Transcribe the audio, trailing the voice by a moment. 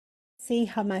see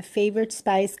how my favorite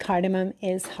spice, cardamom,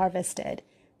 is harvested.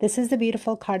 This is the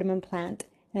beautiful cardamom plant.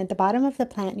 And at the bottom of the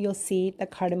plant, you'll see the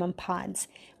cardamom pods.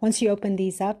 Once you open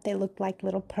these up, they look like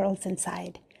little pearls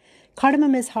inside.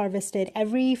 Cardamom is harvested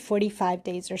every 45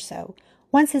 days or so.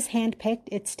 Once it's hand-picked,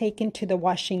 it's taken to the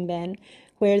washing bin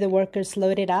where the workers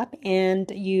load it up and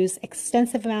use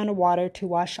extensive amount of water to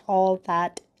wash all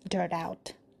that dirt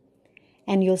out.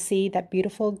 And you'll see that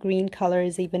beautiful green color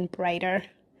is even brighter.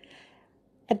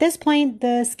 At this point,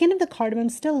 the skin of the cardamom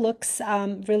still looks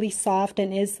really soft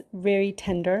and is very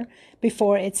tender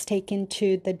before it's taken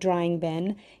to the drying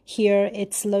bin. Here,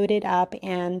 it's loaded up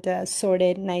and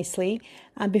sorted nicely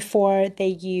before they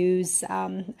use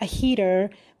a heater,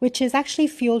 which is actually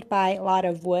fueled by a lot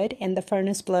of wood, and the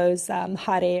furnace blows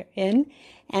hot air in,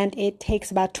 and it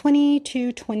takes about 20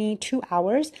 to 22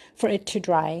 hours for it to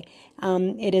dry.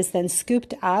 It is then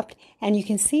scooped up, and you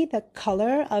can see the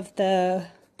color of the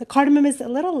cardamom is a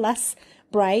little less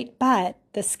bright, but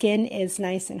the skin is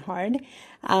nice and hard.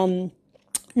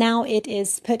 Now it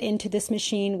is put into this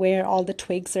machine where all the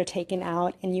twigs are taken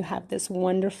out, and you have this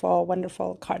wonderful,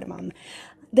 wonderful cardamom.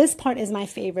 This part is my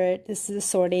favorite. This is the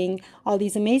sorting. All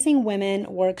these amazing women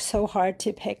work so hard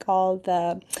to pick all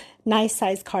the nice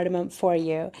sized cardamom for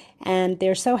you, and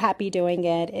they're so happy doing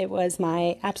it. It was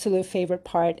my absolute favorite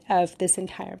part of this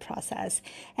entire process.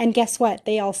 And guess what?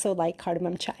 They also like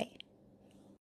cardamom chai.